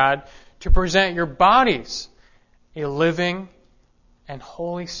mercies of God, to present your bodies a living and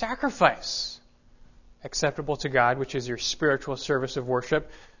holy sacrifice, acceptable to God, which is your spiritual service of worship.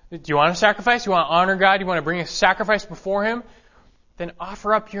 Do you want a sacrifice? You want to honor God? You want to bring a sacrifice before Him? Then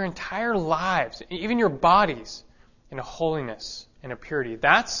offer up your entire lives, even your bodies, in a holiness and a purity.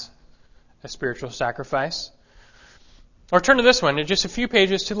 That's a spiritual sacrifice. Or turn to this one, just a few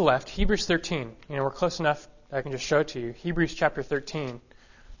pages to the left, Hebrews 13. We're close enough that I can just show it to you. Hebrews chapter 13,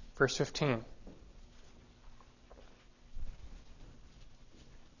 verse 15.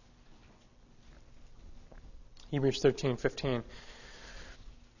 Hebrews 13, 15.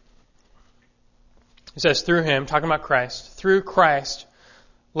 It says, through Him, talking about Christ, through Christ,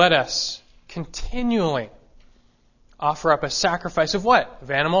 let us continually offer up a sacrifice of what? Of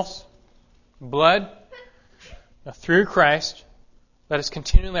animals? Blood? Now, through Christ, let us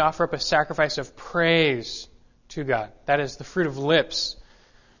continually offer up a sacrifice of praise to God. That is the fruit of lips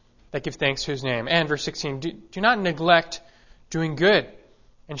that give thanks to His name. And verse 16, do not neglect doing good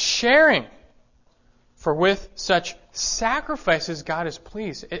and sharing, for with such sacrifices God is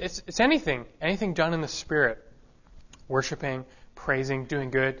pleased. It's anything done in the Spirit. Worshiping, praising,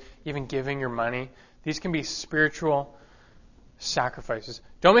 doing good, even giving your money. These can be spiritual sacrifices.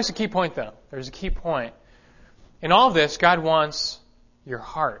 Don't miss a key point, though. There's a key point. In all of this, God wants your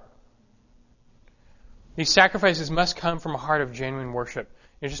heart. These sacrifices must come from a heart of genuine worship.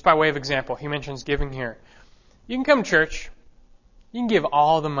 Just by way of example, he mentions giving here. You can come to church. You can give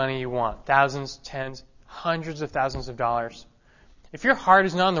all the money you want. Thousands, tens, hundreds of thousands of dollars. If your heart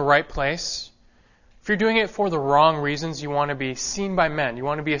is not in the right place, if you're doing it for the wrong reasons, you want to be seen by men, you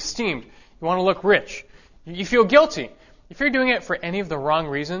want to be esteemed, you want to look rich, you feel guilty. If you're doing it for any of the wrong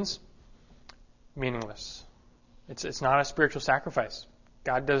reasons, meaningless. It's not a spiritual sacrifice.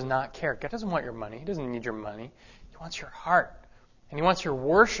 God does not care. God doesn't want your money. He doesn't need your money. He wants your heart. And He wants your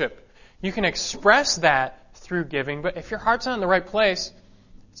worship. You can express that through giving, but if your heart's not in the right place,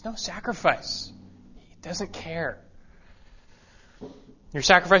 it's no sacrifice. He doesn't care. Your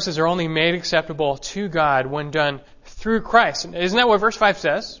sacrifices are only made acceptable to God when done through Christ. Isn't that what verse 5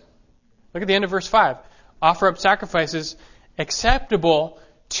 says? Look at the end of verse 5. Offer up sacrifices acceptable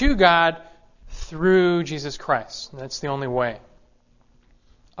to God through Jesus Christ. That's the only way.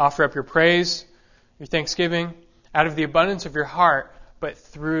 Offer up your praise, your thanksgiving, out of the abundance of your heart, but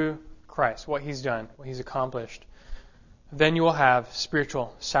through Christ, what He's done, what He's accomplished. Then you will have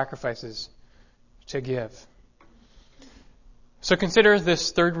spiritual sacrifices to give. So consider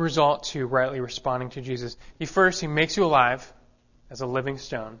this third result to rightly responding to Jesus. He makes you alive as a living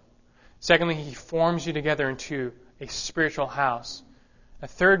stone. Secondly, He forms you together into a spiritual house. A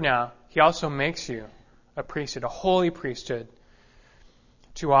third now, He also makes you a priesthood, a holy priesthood,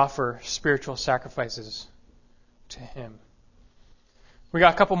 to offer spiritual sacrifices to Him. We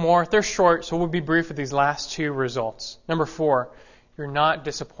got a couple more. They're short, so we'll be brief with these last two results. Number 4, you're not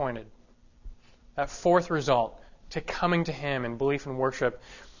disappointed. That fourth result, to coming to Him in belief and worship,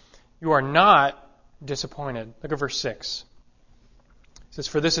 you are not disappointed. Look at verse 6. It says,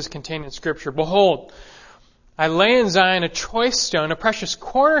 "For this is contained in Scripture. Behold, I lay in Zion a choice stone, a precious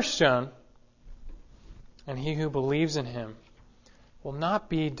cornerstone, and he who believes in Him will not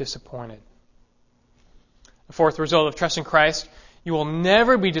be disappointed." The fourth result of trusting Christ, you will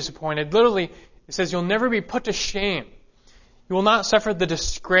never be disappointed. Literally, it says you'll never be put to shame. You will not suffer the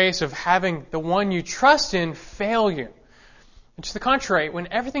disgrace of having the one you trust in fail you. And to the contrary,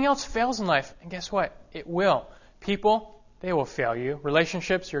 when everything else fails in life, and guess what? It will. People, they will fail you.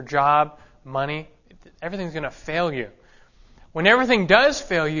 Relationships, your job, money, everything's going to fail you. When everything does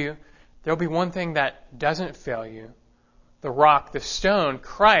fail you, there'll be one thing that doesn't fail you. The rock, the stone,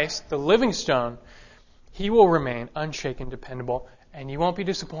 Christ, the living stone, He will remain unshaken, dependable, and you won't be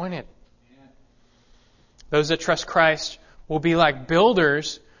disappointed. Yeah. Those that trust Christ will be like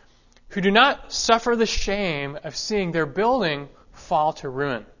builders who do not suffer the shame of seeing their building fall to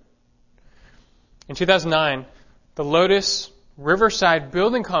ruin. In 2009, the Lotus Riverside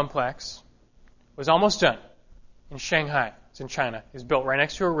building complex was almost done in Shanghai. It's in China. It was built right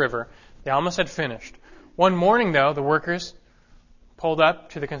next to a river. They almost had finished. One morning, though, the workers pulled up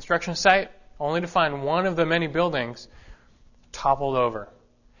to the construction site only to find one of the many buildings toppled over.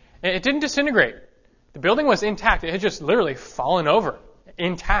 It didn't disintegrate. The building was intact. It had just literally fallen over,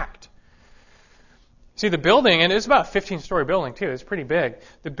 intact. See, the building, and it was about a 15-story building, too. It's pretty big.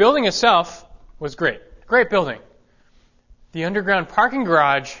 The building itself was great. Great building. The underground parking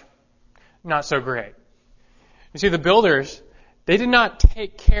garage, not so great. You see, the builders, they did not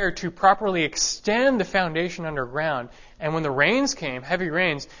take care to properly extend the foundation underground. And when the rains came, heavy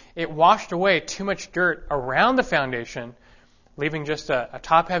rains, it washed away too much dirt around the foundation, leaving just a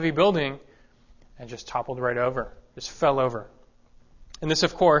top-heavy building, and just toppled right over, just fell over. And this,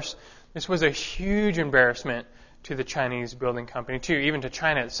 of course, this was a huge embarrassment to the Chinese building company, too, even to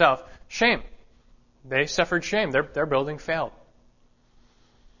China itself. Shame. They suffered shame. Their building failed.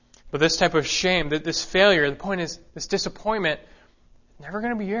 But this type of shame, this failure, the point is, this disappointment, never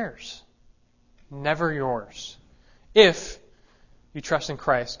going to be yours. Never yours. If you trust in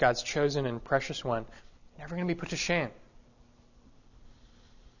Christ, God's chosen and precious one, never going to be put to shame.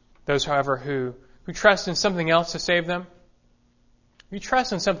 Those, however, who trust in something else to save them, if you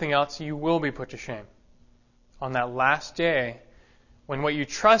trust in something else, you will be put to shame. On that last day, when what you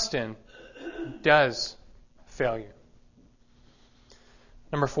trust in does fail you.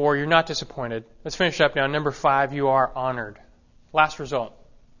 Number 4, you're not disappointed. Let's finish up now. Number 5, you are honored. Last result,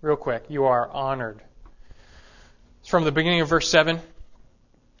 real quick. You are honored. It's from the beginning of verse 7.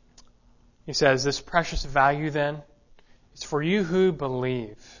 He says, this precious value then is for you who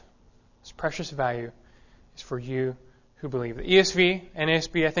believe. This precious value is for you who believe. The ESV and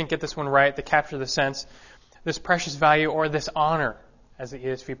ASB, I think, get this one right. They capture the sense. This precious value, or this honor, as the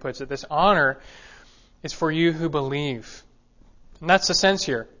ESV puts it, this honor is for you who believe. And that's the sense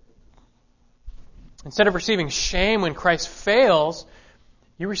here. Instead of receiving shame when Christ fails,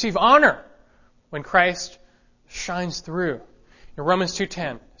 you receive honor when Christ shines through. In Romans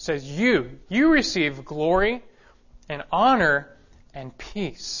 2:10 it says, you receive glory and honor and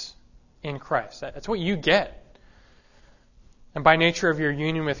peace in Christ. That's what you get. And by nature of your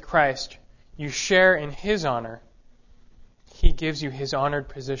union with Christ, you share in His honor. He gives you His honored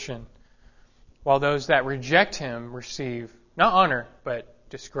position, while those that reject Him receive not honor, but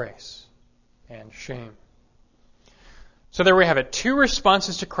disgrace and shame. So there we have it. 2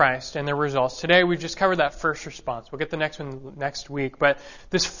 responses to Christ and their results. Today we've just covered that first response. We'll get the next one next week. But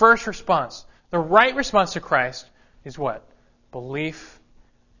this first response, the right response to Christ is what? Belief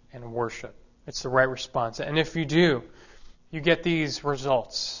and worship. It's the right response. And if you do, you get these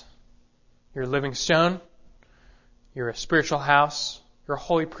results. You're a living stone. You're a spiritual house. You're a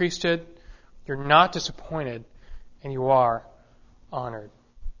holy priesthood. You're not disappointed. And you are honored.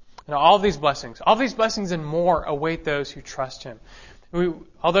 And all these blessings and more await those who trust Him.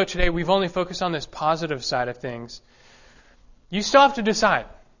 Although today we've only focused on this positive side of things, you still have to decide.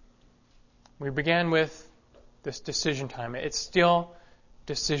 We began with this decision time. It's still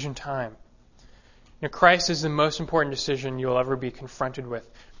decision time. Now, Christ is the most important decision you'll ever be confronted with.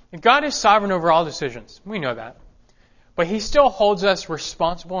 And God is sovereign over all decisions. We know that. But He still holds us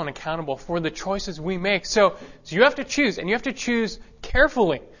responsible and accountable for the choices we make. So you have to choose, and you have to choose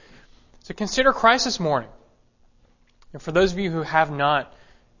carefully. So consider Christ this morning. And for those of you who have not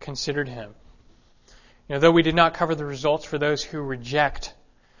considered Him, though we did not cover the results for those who reject,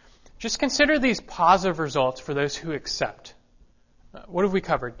 just consider these positive results for those who accept. What have we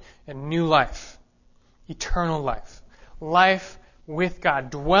covered? A new life, eternal life, life with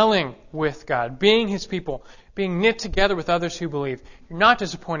God, dwelling with God, being His people, being knit together with others who believe. You're not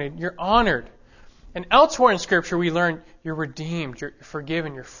disappointed. You're honored. And elsewhere in Scripture we learn you're redeemed, you're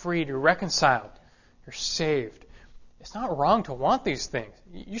forgiven, you're freed, you're reconciled, you're saved. It's not wrong to want these things.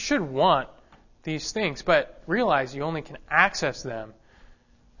 You should want these things, but realize you only can access them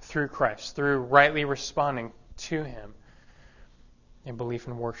through Christ, through rightly responding to Him in belief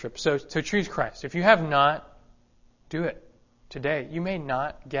and worship. So choose Christ. If you have not, do it today. You may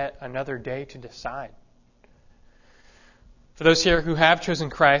not get another day to decide. For those here who have chosen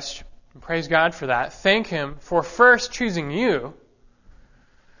Christ, and praise God for that. Thank Him for first choosing you.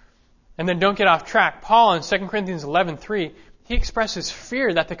 And then don't get off track. Paul in 2 Corinthians 11:3, he expresses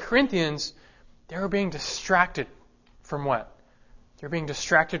fear that the Corinthians, they were being distracted from what? They're being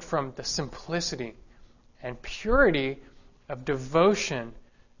distracted from the simplicity and purity of devotion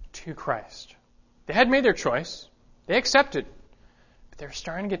to Christ. They had made their choice. They accepted. But they're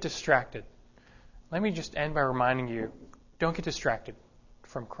starting to get distracted. Let me just end by reminding you, don't get distracted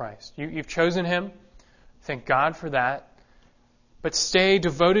from Christ. You've chosen Him. Thank God for that. But stay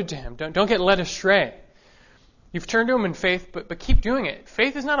devoted to Him. Don't get led astray. You've turned to Him in faith, but keep doing it.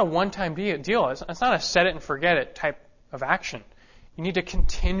 Faith is not a one-time deal. It's not a set it and forget it type of action. You need to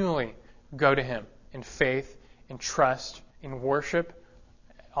continually go to Him in faith, in trust, in worship,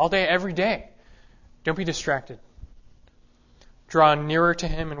 all day, every day. Don't be distracted. Draw nearer to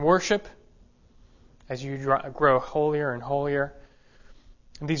Him in worship as you grow holier and holier.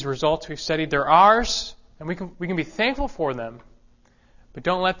 And these results we've studied, they're ours, and we can be thankful for them, but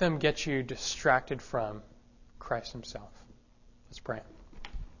don't let them get you distracted from Christ Himself. Let's pray.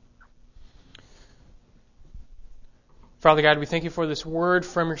 Father God, we thank You for this word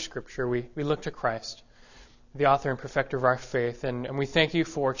from Your Scripture. We look to Christ, the author and perfecter of our faith, and we thank You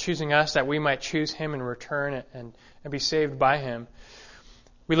for choosing us that we might choose Him in return and be saved by Him.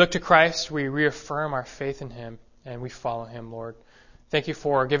 We look to Christ, we reaffirm our faith in Him, and we follow Him, Lord. Thank You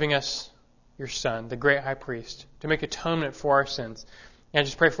for giving us Your Son, the great high priest, to make atonement for our sins. And I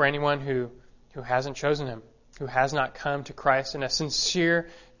just pray for anyone who hasn't chosen Him, who has not come to Christ in a sincere,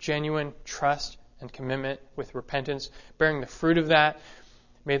 genuine trust and commitment with repentance, bearing the fruit of that.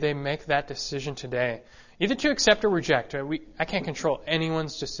 May they make that decision today, either to accept or reject. I can't control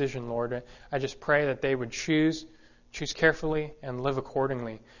anyone's decision, Lord. I just pray that they would choose carefully and live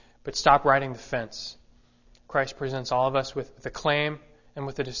accordingly, but stop riding the fence. Christ presents all of us with a claim and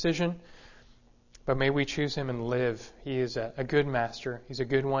with a decision, but But may we choose him and live. He is a good master. He's a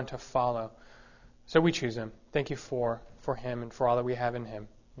good one to follow. So we choose him. Thank you for him and for all that we have in him.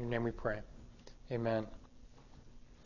 In your name we pray. Amen.